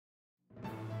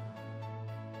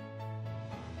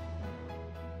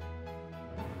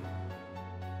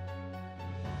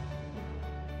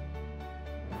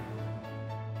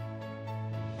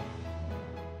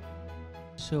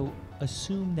So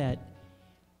assume that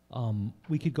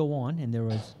we could go on and there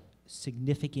was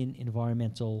significant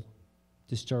environmental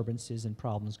disturbances and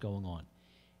problems going on,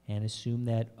 and assume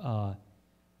that a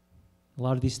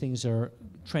lot of these things are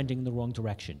trending in the wrong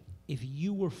direction. If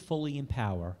you were fully in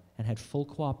power and had full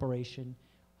cooperation,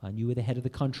 and you were the head of the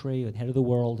country or the head of the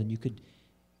world, and you could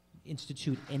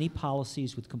institute any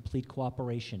policies with complete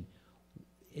cooperation,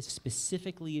 as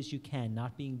specifically as you can,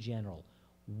 not being general,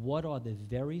 what are the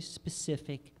very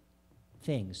specific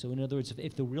things? So in other words,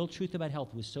 if the real truth about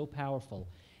health was so powerful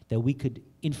that we could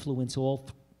influence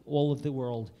all of the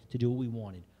world to do what we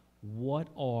wanted, what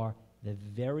are the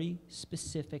very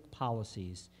specific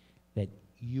policies that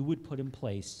you would put in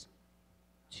place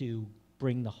to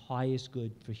bring the highest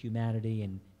good for humanity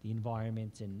and the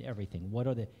environment and everything? What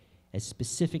are the, as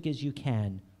specific as you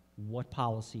can, what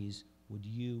policies would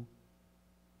you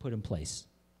put in place?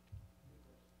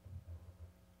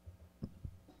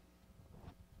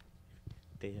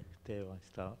 Dare I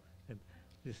start?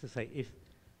 Just to say,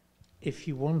 if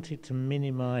you wanted to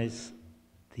minimize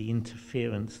the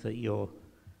interference that you're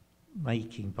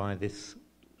making by this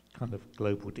kind of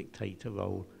global dictator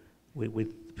role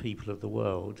with the people of the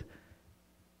world,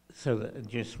 so that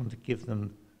you just want to give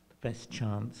them the best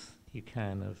chance you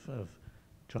can of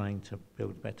trying to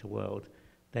build a better world,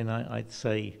 then I'd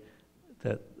say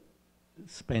that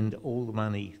spend all the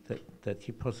money that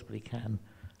you possibly can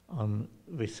on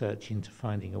research into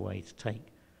finding a way to take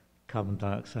carbon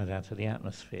dioxide out of the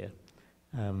atmosphere.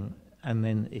 And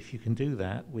then if you can do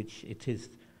that, which it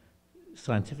is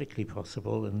scientifically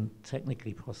possible and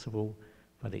technically possible,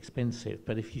 but expensive,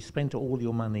 but if you spent all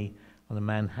your money on a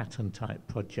Manhattan-type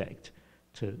project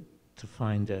to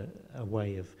find a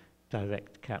way of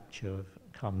direct capture of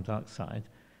carbon dioxide,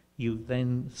 you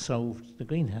then solved the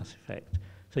greenhouse effect.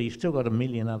 So you've still got a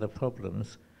million other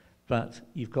problems, but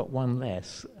you've got one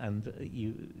less, and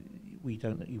you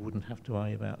wouldn't have to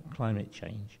worry about climate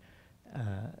change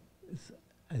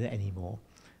anymore.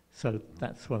 So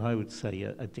that's what I would say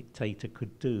a dictator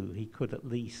could do. He could at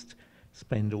least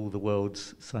spend all the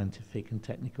world's scientific and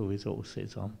technical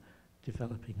resources on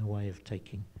developing a way of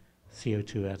taking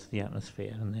CO2 out of the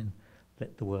atmosphere, and then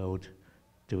let the world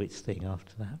do its thing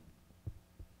after that.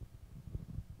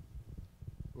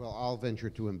 Well, I'll venture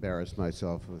to embarrass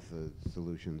myself with the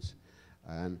solutions.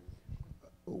 And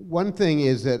one thing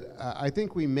is that I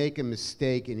think we make a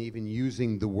mistake in even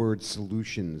using the word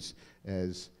solutions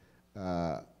as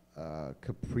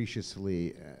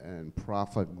capriciously and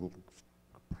profligately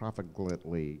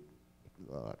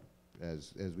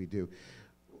as we do.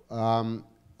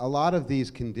 A lot of these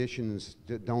conditions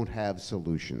don't have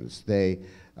solutions. They're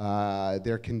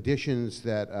conditions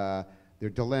that they're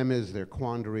dilemmas, they're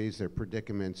quandaries, they're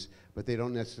predicaments, but they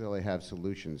don't necessarily have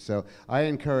solutions. So I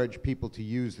encourage people to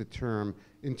use the term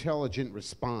intelligent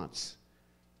response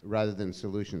rather than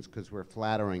solutions, because we're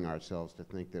flattering ourselves to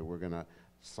think that we're going to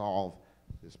solve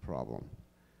this problem.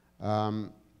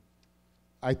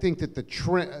 I think that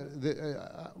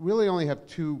really only have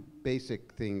two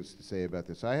basic things to say about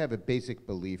this. I have a basic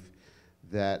belief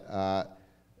that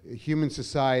human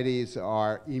societies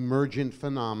are emergent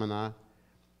phenomena,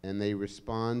 and they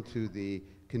respond to the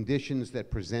conditions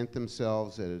that present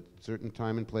themselves at a certain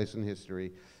time and place in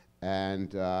history,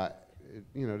 and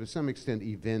you know, to some extent,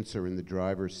 events are in the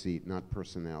driver's seat, not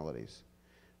personalities.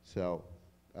 So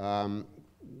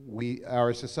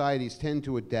our societies tend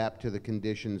to adapt to the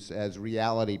conditions as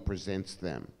reality presents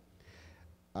them.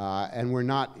 And we're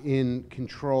not in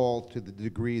control to the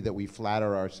degree that we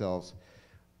flatter ourselves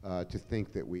to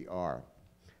think that we are.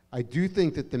 I do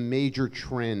think that the major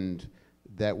trend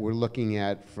that we're looking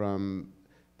at from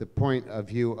the point of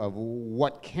view of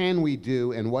what can we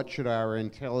do and what should our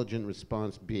intelligent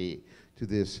response be to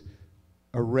this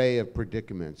array of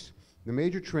predicaments, the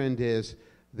major trend is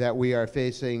that we are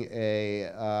facing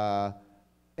a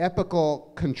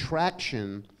epical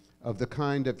contraction of the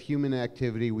kind of human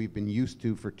activity we've been used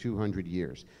to for 200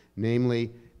 years,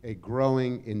 namely a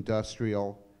growing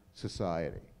industrial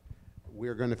society.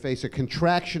 We're going to face a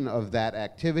contraction of that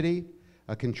activity,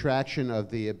 a contraction of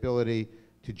the ability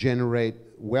to generate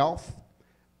wealth.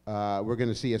 We're going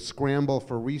to see a scramble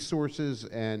for resources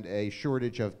and a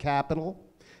shortage of capital.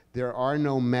 There are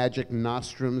no magic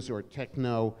nostrums or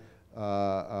techno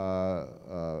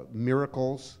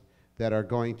miracles that are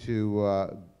going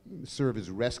to serve as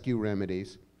rescue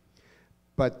remedies.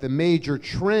 But the major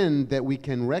trend that we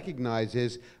can recognize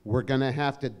is we're going to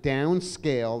have to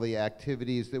downscale the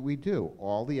activities that we do.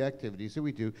 All the activities that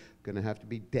we do are going to have to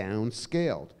be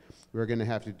downscaled. We're going to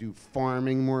have to do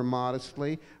farming more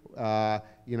modestly,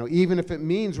 you know, even if it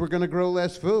means we're going to grow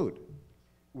less food.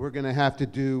 We're going to have to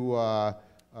do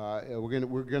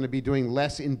We're going to be doing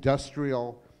less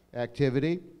industrial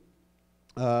activity.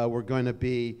 There are going to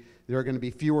be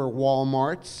fewer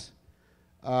Walmarts.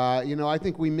 I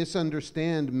think we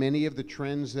misunderstand many of the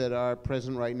trends that are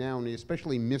present right now, and we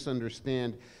especially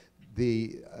misunderstand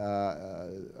the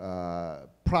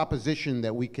proposition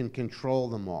that we can control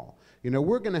them all.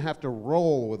 We're going to have to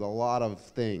roll with a lot of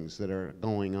things that are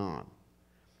going on.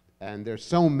 And there's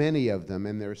so many of them,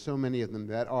 and there's so many of them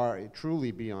that are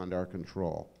truly beyond our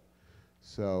control.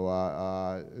 So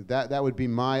that would be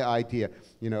my idea.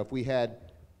 If we had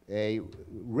a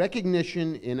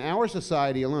recognition in our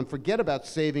society alone, forget about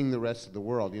saving the rest of the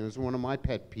world. It's one of my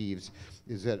pet peeves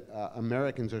is that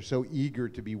Americans are so eager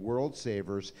to be world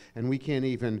savers, and we can't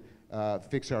even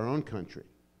fix our own country.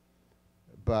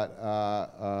 But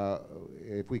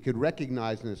if we could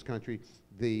recognize in this country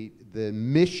the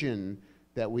mission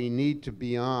that we need to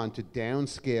be on to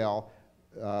downscale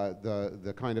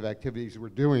the kind of activities we're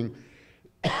doing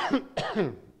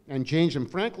and change them.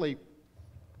 Frankly,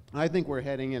 I think we're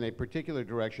heading in a particular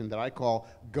direction that I call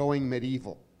going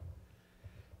medieval.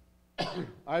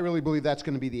 I really believe that's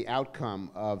going to be the outcome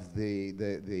of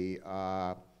the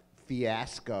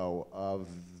fiasco of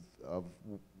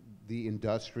the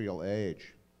industrial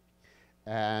age.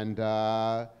 And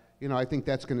I think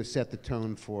that's going to set the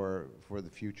tone for the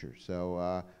future.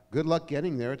 So good luck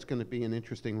getting there. It's going to be an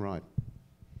interesting ride.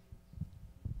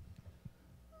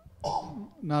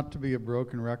 Not to be a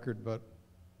broken record, but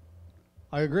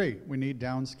I agree. We need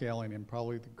downscaling, and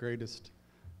probably the greatest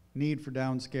need for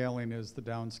downscaling is the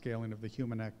downscaling of the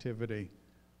human activity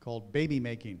called baby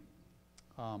making.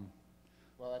 Well,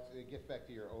 it gets back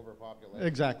to your overpopulation.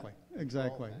 Exactly,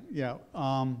 yeah.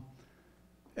 And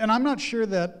I'm not sure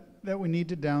that we need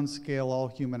to downscale all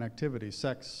human activity.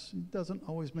 Sex doesn't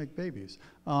always make babies.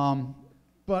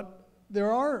 But we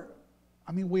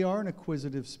are an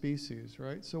acquisitive species,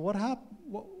 right? So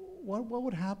what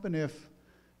would happen if,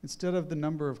 instead of the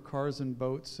number of cars and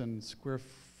boats and square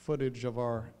footage of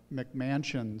our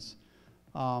McMansions,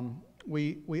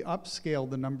 we upscaled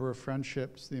the number of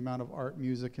friendships, the amount of art,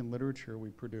 music, and literature we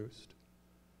produced,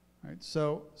 right?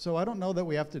 So I don't know that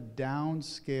we have to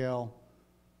downscale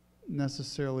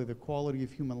necessarily the quality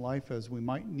of human life, as we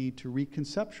might need to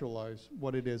reconceptualize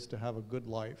what it is to have a good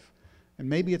life. And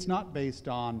maybe it's not based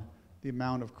on the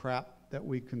amount of crap that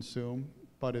we consume,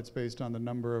 but it's based on the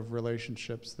number of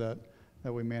relationships that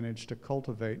we manage to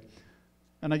cultivate.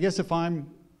 And I guess if I'm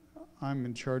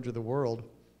in charge of the world,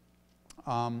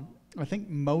 I think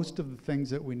most of the things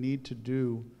that we need to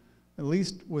do, at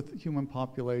least with human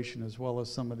population as well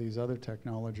as some of these other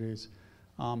technologies,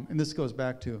 and this goes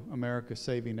back to America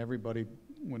saving everybody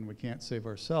when we can't save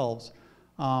ourselves,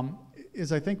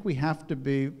 is I think we have to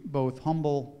be both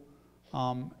humble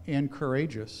and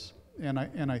courageous. And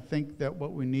I think that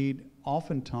what we need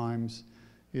oftentimes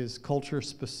is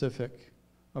culture-specific,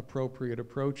 appropriate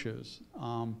approaches.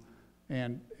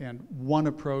 And one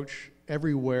approach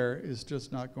everywhere is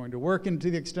just not going to work. And to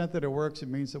the extent that it works, it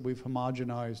means that we've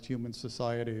homogenized human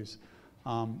societies.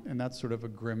 And that's sort of a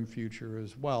grim future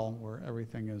as well, where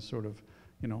everything is sort of,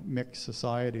 mixed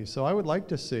society. So I would like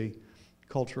to see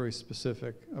culturally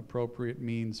specific, appropriate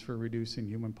means for reducing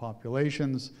human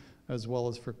populations, as well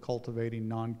as for cultivating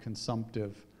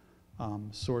non-consumptive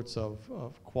sorts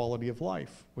of quality of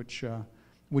life, which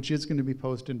is going to be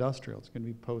post-industrial. It's going to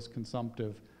be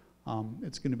post-consumptive.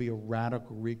 It's going to be a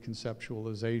radical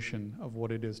reconceptualization of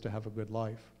what it is to have a good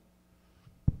life.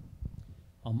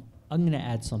 I'm going to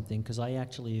add something, because I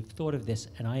actually have thought of this,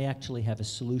 and I actually have a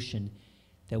solution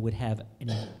that would have an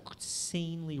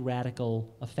insanely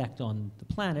radical effect on the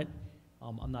planet.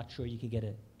 I'm not sure you could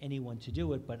get anyone to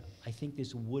do it, but I think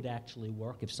this would actually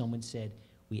work if someone said,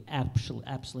 we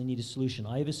absolutely need a solution.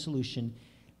 I have a solution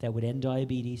that would end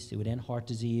diabetes, it would end heart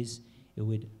disease, it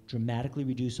would dramatically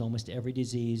reduce almost every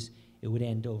disease, it would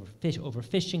end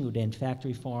overfishing, it would end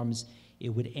factory farms, it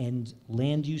would end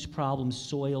land use problems,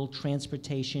 soil,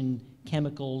 transportation,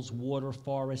 chemicals, water,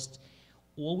 forests.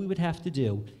 All we would have to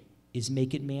do is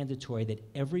make it mandatory that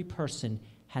every person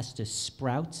has to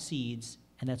sprout seeds,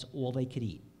 and that's all they could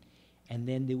eat. And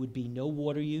then there would be no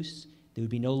water use, there would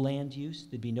be no land use,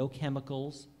 there'd be no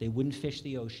chemicals, they wouldn't fish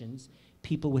the oceans,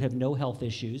 people would have no health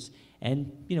issues,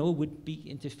 and it would be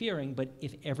interfering, but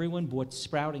if everyone bought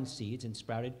sprouting seeds and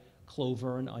sprouted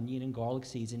clover and onion and garlic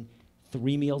seeds, and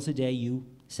 3 meals a day you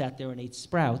sat there and ate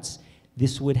sprouts,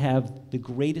 this would have the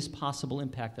greatest possible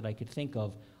impact that I could think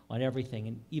of on everything.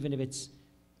 And even if it's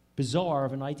bizarre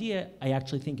of an idea, I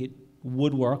actually think it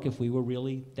would work if we were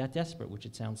really that desperate, which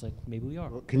it sounds like maybe we are.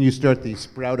 Can you start the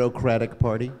Sproutocratic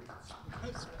Party?